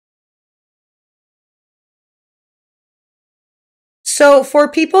So for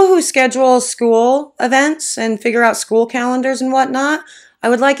people who schedule school events and figure out school calendars and whatnot, I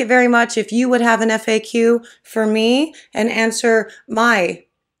would like it very much if you would have an FAQ for me and answer my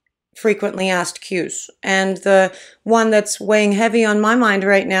frequently asked Qs. And the one that's weighing heavy on my mind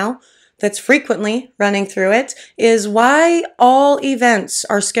right now, that's frequently running through it, is why all events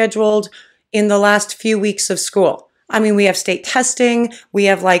are scheduled in the last few weeks of school. I mean, we have state testing, we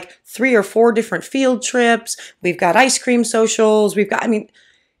have like 3 or 4 different field trips, we've got ice cream socials,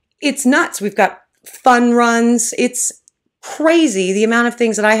 it's nuts. We've got fun runs. It's crazy the amount of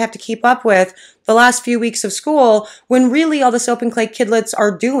things that I have to keep up with the last few weeks of school when really all the Soap and Clay kidlets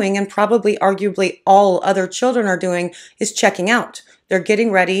are doing, and probably arguably all other children are doing, is checking out. They're getting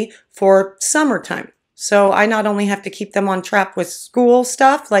ready for summertime. So I not only have to keep them on track with school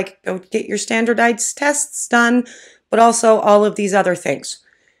stuff, like go get your standardized tests done, but also all of these other things.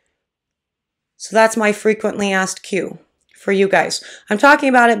 So that's my frequently asked Q for you guys. I'm talking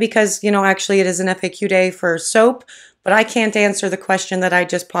about it because, actually it is an FAQ day for soap, but I can't answer the question that I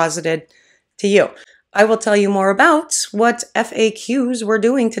just posited to you. I will tell you more about what FAQs we're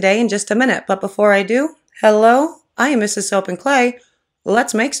doing today in just a minute. But before I do, hello, I am Mrs. Soap and Clay.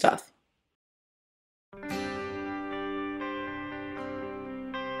 Let's make stuff.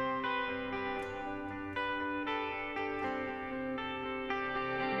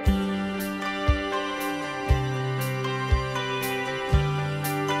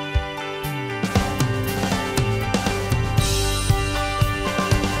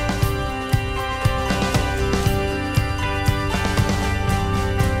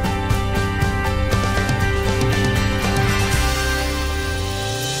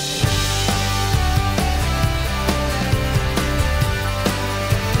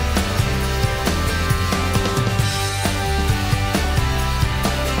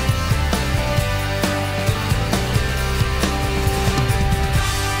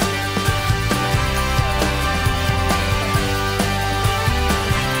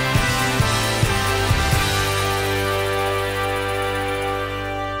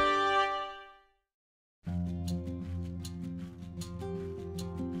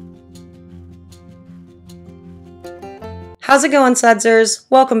 How's it going, Sudsers?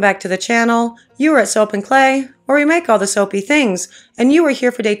 Welcome back to the channel. You are at Soap and Clay, where we make all the soapy things, and you are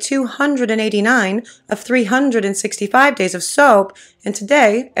here for day 289 of 365 days of soap, and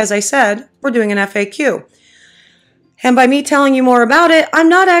today, as I said, we're doing an FAQ. And by me telling you more about it, I'm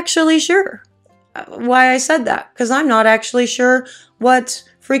not actually sure why I said that, because I'm not actually sure what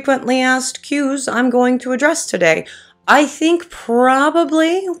frequently asked Qs I'm going to address today. I think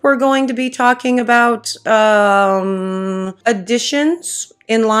probably we're going to be talking about additions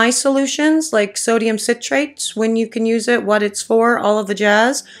in lye solutions, like sodium citrate, when you can use it, what it's for, all of the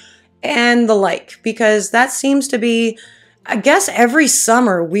jazz, and the like, because that seems to be, I guess every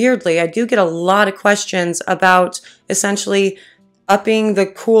summer, weirdly, I do get a lot of questions about essentially upping the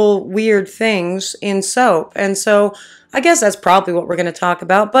cool, weird things in soap. And so I guess that's probably what we're going to talk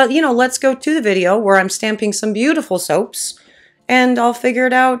about. But, let's go to the video where I'm stamping some beautiful soaps, and I'll figure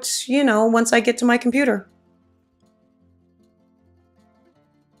it out, once I get to my computer.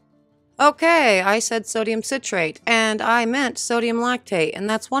 Okay, I said sodium citrate, and I meant sodium lactate, and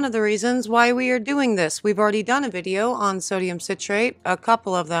that's one of the reasons why we are doing this. We've already done a video on sodium citrate, a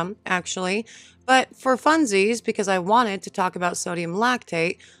couple of them, actually. But for funsies, because I wanted to talk about sodium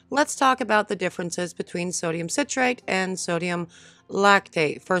lactate, let's talk about the differences between sodium citrate and sodium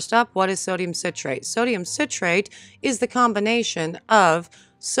lactate. First up, what is sodium citrate? Sodium citrate is the combination of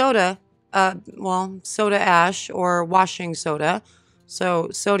soda ash or washing soda, so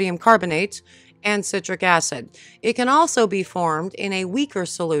sodium carbonate, and citric acid. It can also be formed in a weaker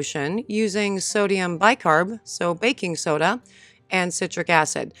solution using sodium bicarb, so baking soda, and citric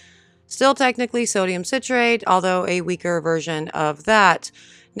acid. Still technically sodium citrate, although a weaker version of that.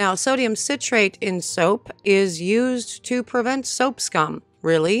 Now, sodium citrate in soap is used to prevent soap scum.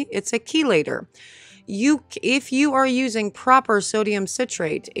 Really, it's a chelator. If you are using proper sodium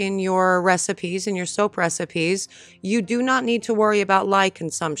citrate in your recipes, in your soap recipes, you do not need to worry about lye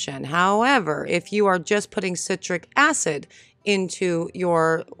consumption. However, if you are just putting citric acid into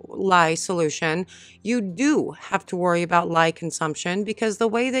your lye solution, you do have to worry about lye consumption, because the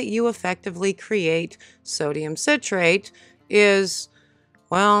way that you effectively create sodium citrate is,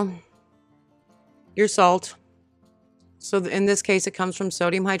 well, your salt. So in this case, it comes from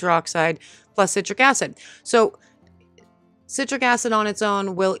sodium hydroxide plus citric acid. So citric acid on its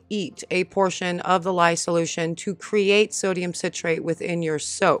own will eat a portion of the lye solution to create sodium citrate within your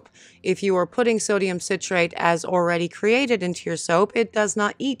soap. If you are putting sodium citrate as already created into your soap, it does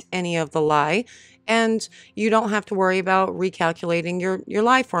not eat any of the lye, And you don't have to worry about recalculating your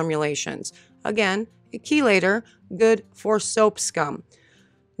lye formulations. Again, chelator, good for soap scum.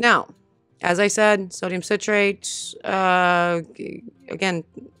 Now, as I said, sodium citrate, again,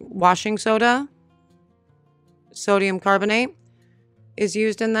 washing soda, sodium carbonate is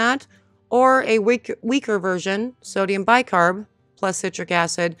used in that, or a weaker version, sodium bicarb plus citric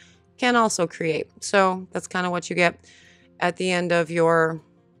acid, can also create. So that's kind of what you get at the end of your,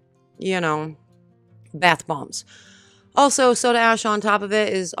 bath bombs. Also, soda ash on top of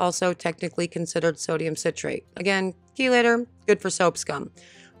it is also technically considered sodium citrate. Again, chelator, good for soap scum.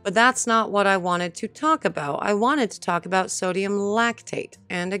 But that's not what I wanted to talk about. I wanted to talk about sodium lactate.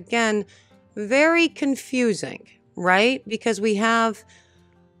 And again, very confusing, right? Because we have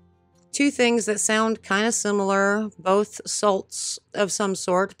two things that sound kind of similar, both salts of some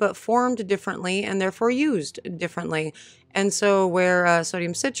sort, but formed differently and therefore used differently. And so where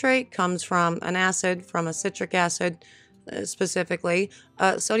sodium citrate comes from an acid, from a citric acid specifically,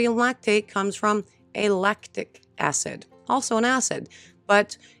 sodium lactate comes from a lactic acid, also an acid,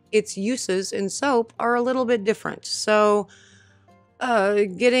 but its uses in soap are a little bit different. So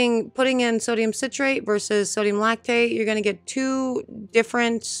putting in sodium citrate versus sodium lactate, you're going to get two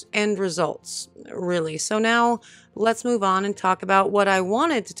different end results, really. So now let's move on and talk about what I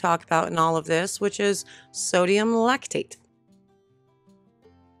wanted to talk about in all of this, which is sodium lactate.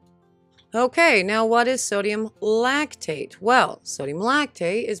 Okay, now what is sodium lactate? Well, sodium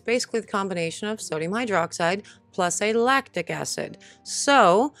lactate is basically the combination of sodium hydroxide plus a lactic acid.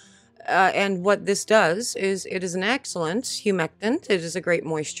 So, and what this does is it is an excellent humectant, it is a great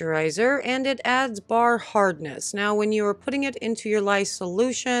moisturizer, and it adds bar hardness. Now, when you are putting it into your lye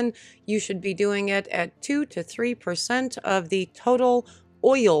solution, you should be doing it at 2 to 3% of the total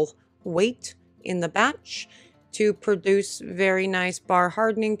oil weight in the batch to produce very nice bar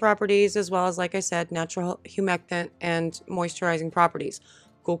hardening properties, as well as, like I said, natural humectant and moisturizing properties.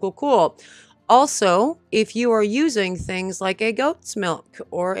 Cool, cool, cool. Also, if you are using things like a goat's milk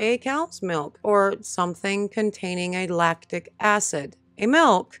or a cow's milk or something containing a lactic acid, a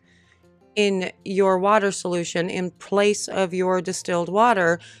milk, in your water solution in place of your distilled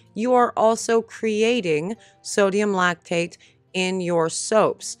water, you are also creating sodium lactate in your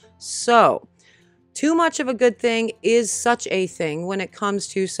soaps. So, too much of a good thing is such a thing when it comes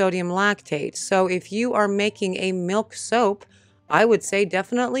to sodium lactate. So if you are making a milk soap, I would say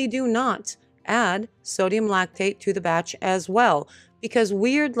definitely do not add sodium lactate to the batch as well. Because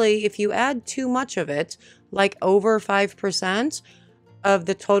weirdly, if you add too much of it, like over 5% of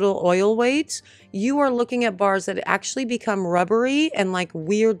the total oil weight, you are looking at bars that actually become rubbery and like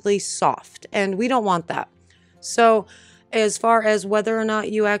weirdly soft. And we don't want that. So as far as whether or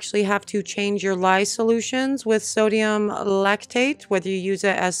not you actually have to change your lye solutions with sodium lactate, whether you use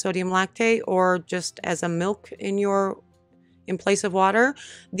it as sodium lactate or just as a milk in place of water,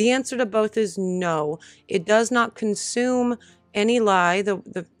 the answer to both is no. It does not consume any lye.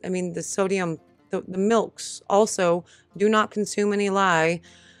 The milks also do not consume any lye.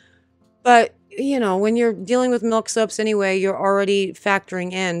 But, when you're dealing with milk soaps anyway, you're already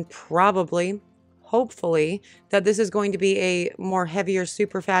factoring in hopefully, that this is going to be a more heavier,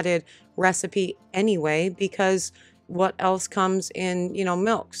 super fatted recipe anyway, because what else comes in,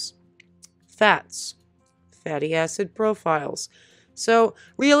 milks? Fats, fatty acid profiles. So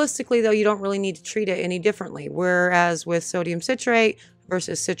realistically, though, you don't really need to treat it any differently. Whereas with sodium citrate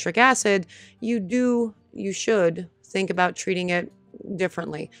versus citric acid, you should think about treating it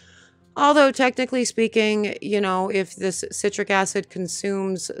differently. Although technically speaking, if this citric acid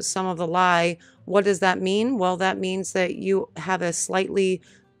consumes some of the lye, what does that mean? Well, that means that you have a slightly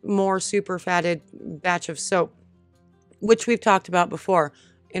more super fatted batch of soap, which we've talked about before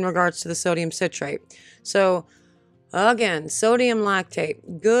in regards to the sodium citrate. So again, sodium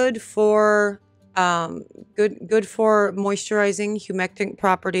lactate, good for moisturizing, humectant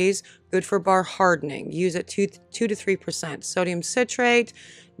properties, good for bar hardening. Use it 2 to 3%. Sodium citrate,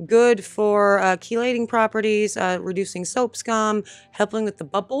 good for chelating properties, reducing soap scum, helping with the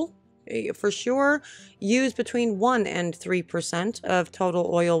bubble, for sure. Use between 1 and 3% of total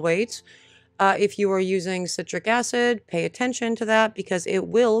oil weight. If you are using citric acid, pay attention to that because it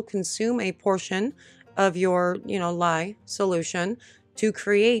will consume a portion of your, lye solution to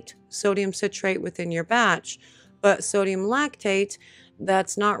create sodium citrate within your batch. But sodium lactate,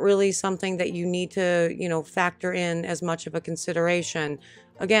 that's not really something that you need to, factor in as much of a consideration.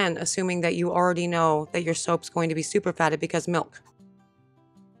 Again, assuming that you already know that your soap's going to be super fatted because milk.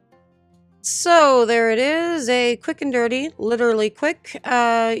 So there it is, a quick and dirty, literally quick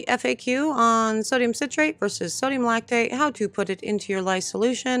FAQ on sodium citrate versus sodium lactate, how to put it into your lye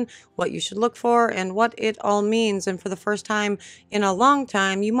solution, what you should look for, and what it all means. And for the first time in a long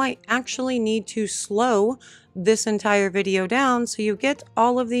time, you might actually need to slow this entire video down so you get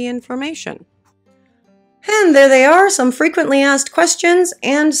all of the information. And there they are, some frequently asked questions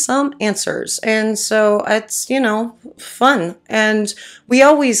and some answers. And so it's, fun. And we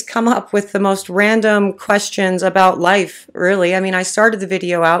always come up with the most random questions about life, really. I mean, I started the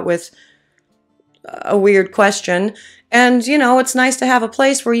video out with a weird question. And, it's nice to have a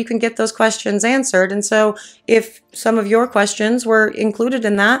place where you can get those questions answered. And so if some of your questions were included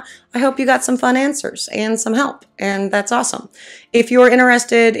in that, I hope you got some fun answers and some help. And that's awesome. If you're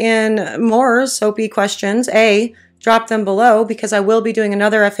interested in more soapy questions, drop them below because I will be doing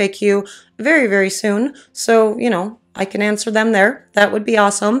another FAQ very, very soon. So, I can answer them there. That would be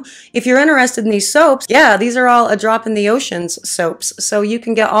awesome. If you're interested in these soaps, yeah, these are all A Drop in the Ocean's soaps. So you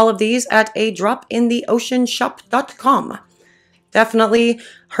can get all of these at adropintheoceanshop.com. Definitely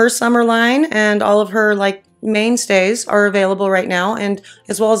her summer line and all of her mainstays are available right now, and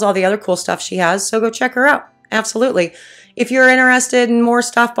as well as all the other cool stuff she has. So go check her out. Absolutely. If you're interested in more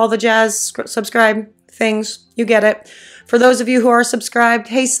stuff, all the jazz, subscribe things, you get it. For those of you who are subscribed,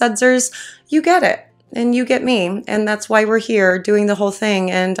 hey Sudsers, you get it. And you get me, and that's why we're here doing the whole thing,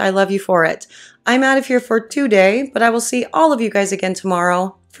 and I love you for it. I'm out of here for today, but I will see all of you guys again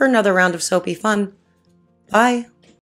tomorrow for another round of soapy fun. Bye.